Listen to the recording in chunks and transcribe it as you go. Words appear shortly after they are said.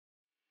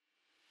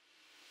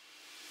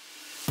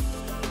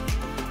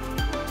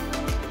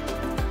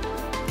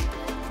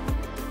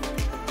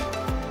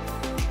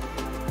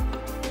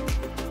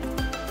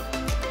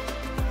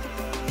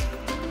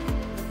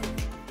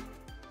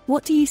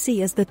What do you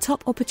see as the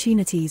top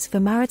opportunities for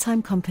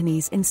maritime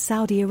companies in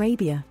Saudi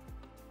Arabia?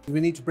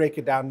 We need to break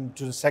it down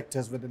into the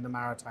sectors within the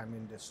maritime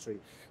industry.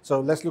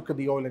 So let's look at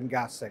the oil and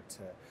gas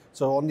sector.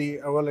 So on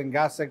the oil and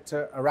gas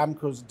sector,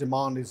 Aramco's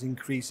demand is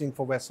increasing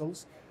for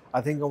vessels.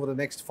 I think over the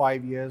next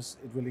 5 years,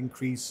 it will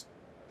increase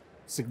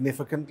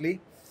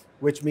significantly,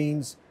 which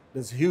means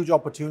there's huge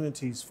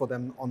opportunities for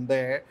them on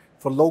there,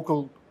 for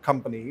local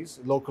companies,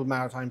 local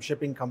maritime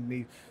shipping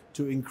companies,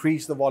 to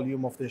increase the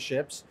volume of their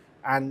ships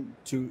and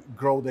to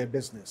grow their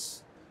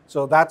business.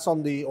 So that's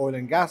on the oil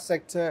and gas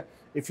sector.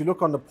 If you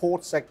look on the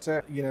port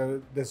sector,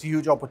 there's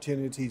huge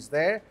opportunities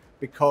there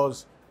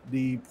because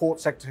the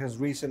port sector has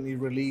recently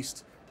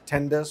released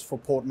tenders for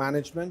port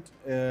management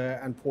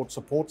and port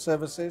support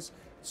services.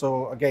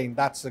 So again,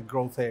 that's a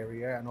growth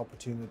area and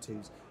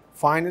opportunities.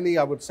 Finally,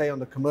 I would say on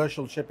the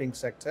commercial shipping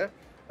sector,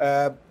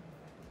 the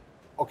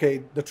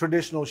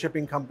traditional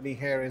shipping company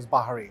here is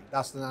Bahrain.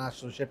 That's the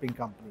national shipping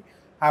company.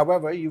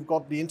 However, you've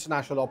got the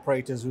international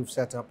operators who've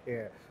set up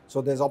here. So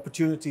there's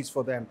opportunities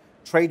for them.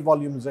 Trade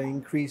volumes are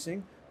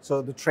increasing.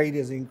 So the trade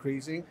is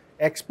increasing.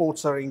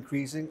 Exports are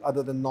increasing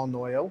other than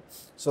non-oil.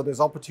 So there's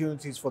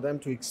opportunities for them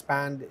to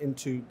expand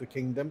into the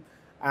kingdom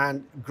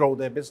and grow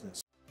their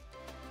business.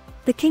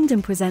 The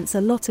kingdom presents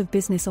a lot of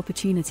business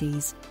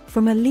opportunities.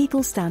 From a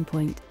legal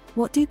standpoint,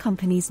 what do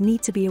companies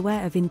need to be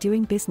aware of in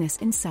doing business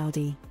in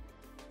Saudi?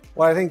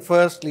 Well, I think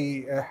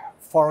firstly,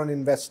 foreign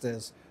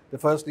investors, they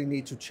firstly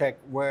need to check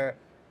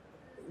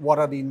what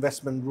are the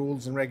investment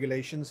rules and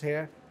regulations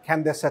here.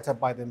 Can they set up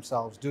by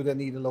themselves? Do they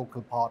need a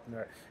local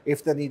partner?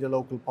 If they need a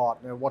local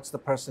partner, what's the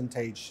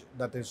percentage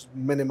that is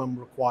minimum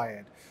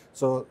required?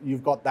 So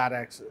you've got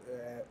that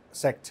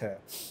sector.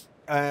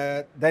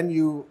 Then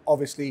you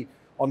obviously,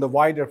 on the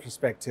wider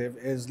perspective,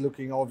 is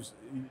looking obviously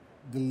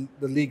the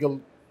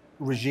legal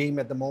regime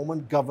at the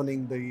moment,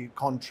 governing the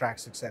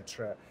contracts,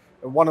 etc.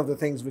 One of the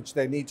things which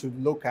they need to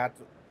look at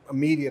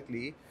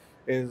immediately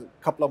is a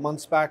couple of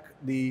months back,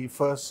 the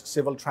first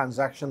civil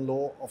transaction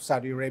law of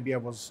Saudi Arabia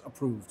was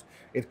approved.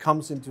 It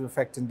comes into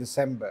effect in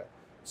December.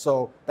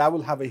 So that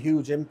will have a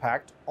huge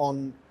impact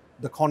on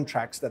the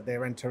contracts that they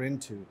enter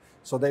into.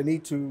 So they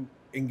need to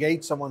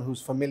engage someone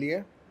who's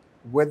familiar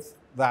with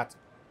that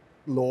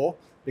law,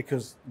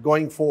 because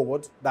going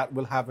forward, that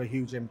will have a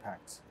huge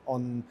impact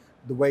on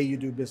the way you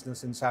do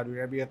business in Saudi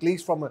Arabia, at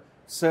least from a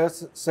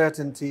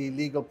certainty,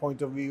 legal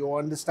point of view, or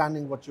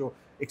understanding what your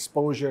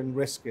exposure and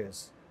risk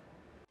is.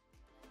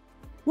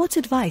 What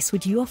advice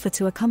would you offer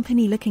to a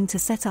company looking to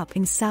set up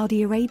in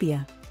Saudi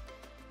Arabia?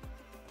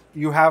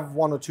 You have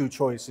one or two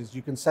choices.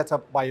 You can set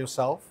up by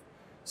yourself.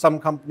 Some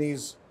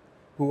companies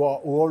who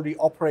already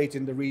operate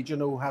in the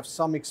region, who have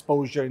some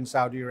exposure in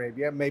Saudi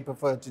Arabia, may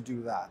prefer to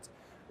do that.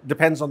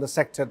 Depends on the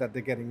sector that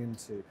they're getting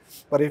into.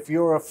 But if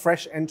you're a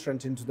fresh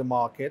entrant into the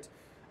market,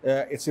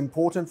 it's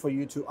important for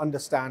you to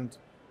understand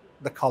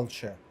the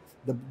culture,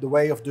 the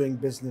way of doing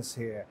business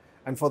here.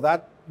 And for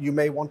that, you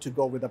may want to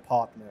go with a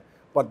partner.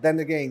 But then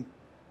again,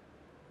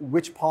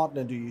 which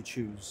partner do you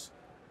choose?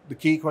 The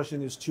key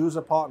question is choose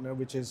a partner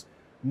which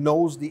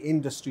knows the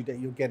industry that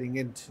you're getting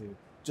into,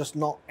 just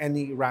not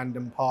any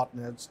random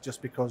partners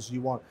just because you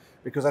want.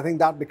 Because I think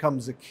that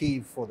becomes a key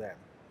for them,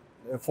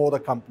 for the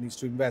companies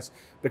to invest.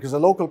 Because a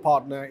local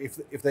partner,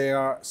 if they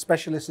are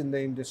specialists in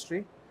the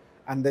industry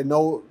and they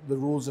know the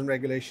rules and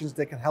regulations,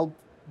 they can help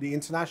the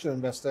international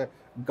investor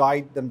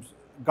guide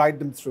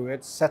them through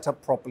it, set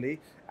up properly,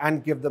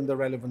 and give them the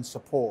relevant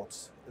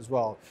support as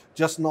well.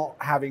 Just not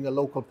having a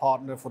local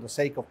partner for the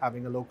sake of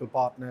having a local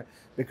partner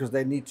because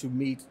they need to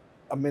meet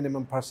a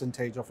minimum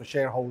percentage of a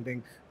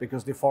shareholding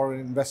because the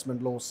foreign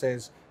investment law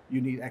says you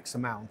need X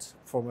amount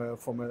from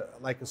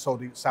a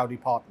Saudi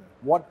partner.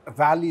 What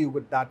value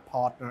would that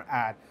partner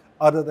add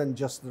other than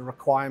just the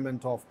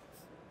requirement of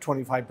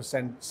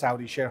 25%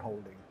 Saudi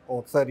shareholding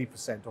or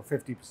 30% or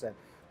 50%?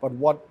 But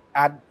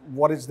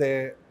what is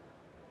their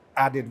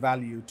added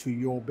value to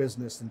your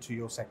business and to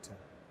your sector?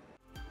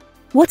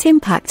 What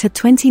impact had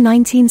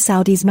 2019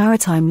 Saudi's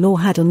maritime law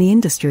had on the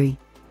industry?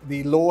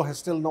 The law has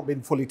still not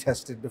been fully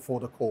tested before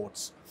the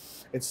courts.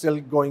 It's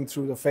still going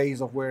through the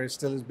phase of where it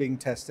still is being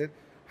tested.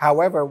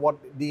 However, what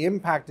the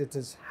impact it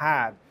has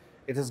had,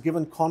 it has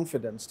given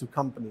confidence to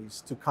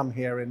companies to come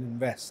here and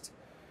invest.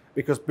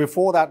 Because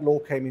before that law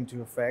came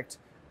into effect,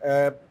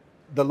 the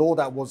law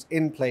that was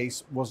in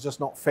place was just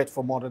not fit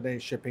for modern day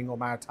shipping or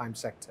maritime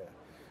sector.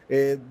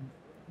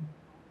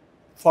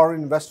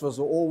 Foreign investors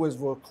always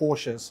were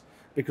cautious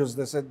because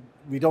they said,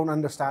 we don't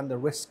understand the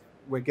risk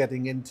we're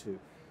getting into.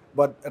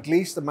 But at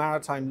least the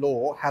maritime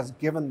law has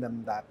given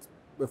them that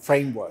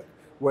framework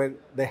where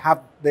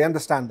they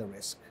understand the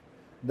risk.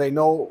 They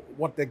know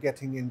what they're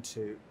getting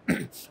into,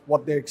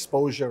 what their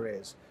exposure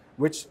is,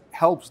 which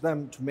helps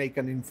them to make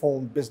an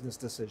informed business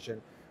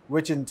decision,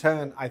 which in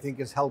turn, I think,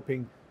 is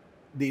helping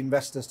the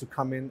investors to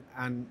come in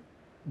and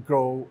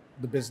grow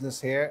the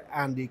business here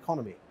and the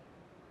economy.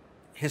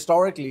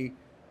 Historically,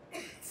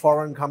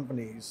 foreign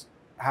companies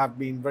have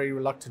been very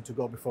reluctant to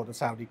go before the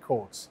Saudi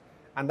courts,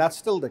 and that's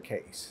still the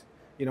case.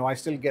 I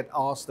still get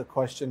asked the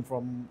question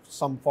from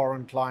some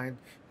foreign client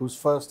whose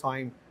first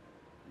time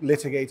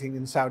litigating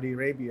in Saudi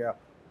Arabia,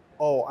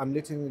 oh, I'm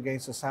litigating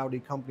against a Saudi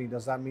company,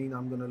 does that mean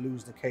I'm going to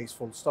lose the case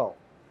full stop?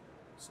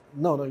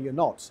 No, no, you're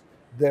not.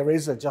 There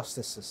is a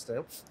justice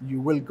system.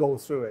 You will go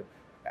through it.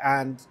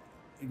 And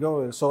you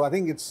go. So I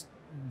think it's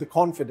the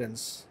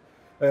confidence.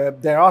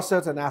 There are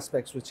certain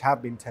aspects which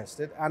have been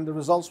tested, and the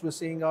results we're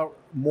seeing are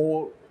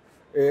more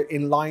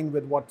in line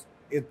with what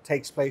it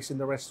takes place in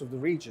the rest of the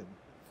region.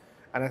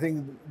 And I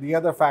think the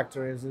other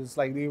factor is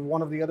like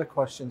one of the other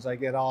questions I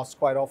get asked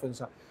quite often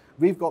is,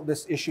 we've got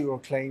this issue or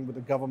claim with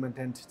a government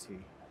entity.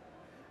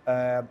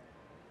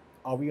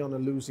 Are we on a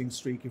losing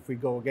streak if we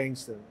go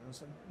against them? I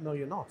said, no,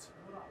 you're not.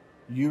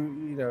 You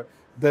know,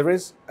 there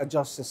is a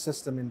justice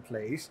system in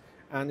place,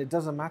 and it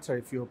doesn't matter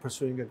if you're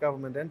pursuing a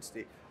government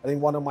entity. I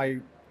think one of my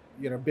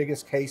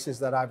biggest cases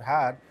that I've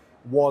had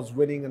was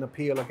winning an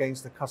appeal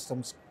against the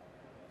customs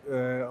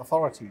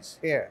authorities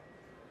here,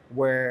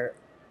 where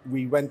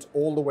we went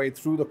all the way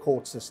through the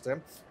court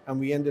system, and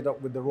we ended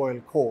up with the royal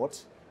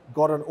court,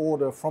 got an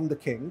order from the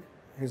king,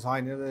 His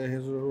Highness,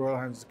 His Royal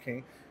Highness the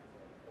King,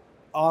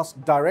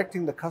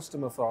 directing the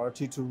custom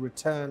authority to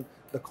return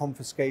the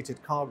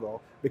confiscated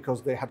cargo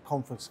because they had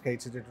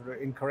confiscated it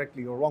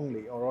incorrectly or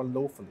wrongly or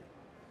unlawfully.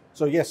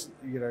 So yes,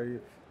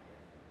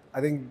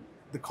 I think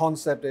the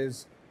concept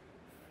is,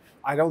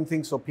 I don't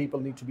think so people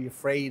need to be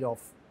afraid of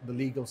the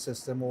legal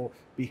system or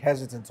be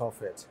hesitant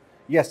of it.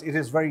 Yes, it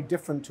is very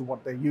different to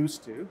what they're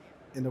used to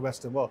in the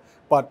Western world,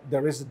 but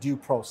there is a due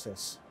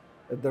process.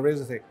 There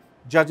is a thing.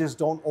 Judges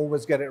don't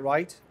always get it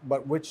right,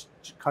 but which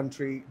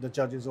country the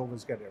judges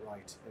always get it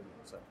right?